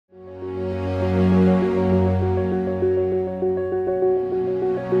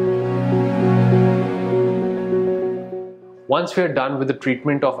Once we are done with the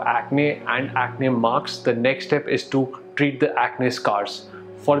treatment of acne and acne marks, the next step is to treat the acne scars.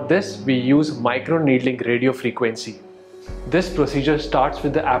 For this, we use microneedling radiofrequency. This procedure starts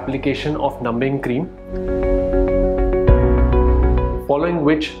with the application of numbing cream, following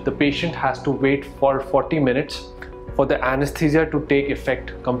which the patient has to wait for 40 minutes for the anesthesia to take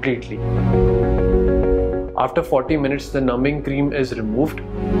effect completely. After 40 minutes, the numbing cream is removed.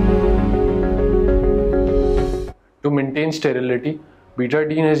 To maintain sterility,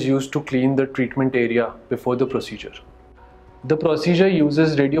 betadine is used to clean the treatment area before the procedure. The procedure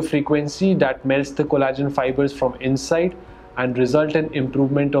uses radiofrequency that melts the collagen fibers from inside and result in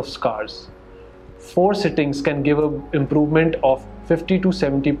improvement of scars. 4 sittings can give an improvement of 50 to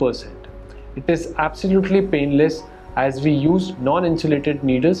 70%. It is absolutely painless as we use non-insulated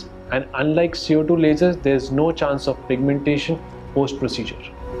needles, and unlike CO2 lasers, there is no chance of pigmentation post-procedure.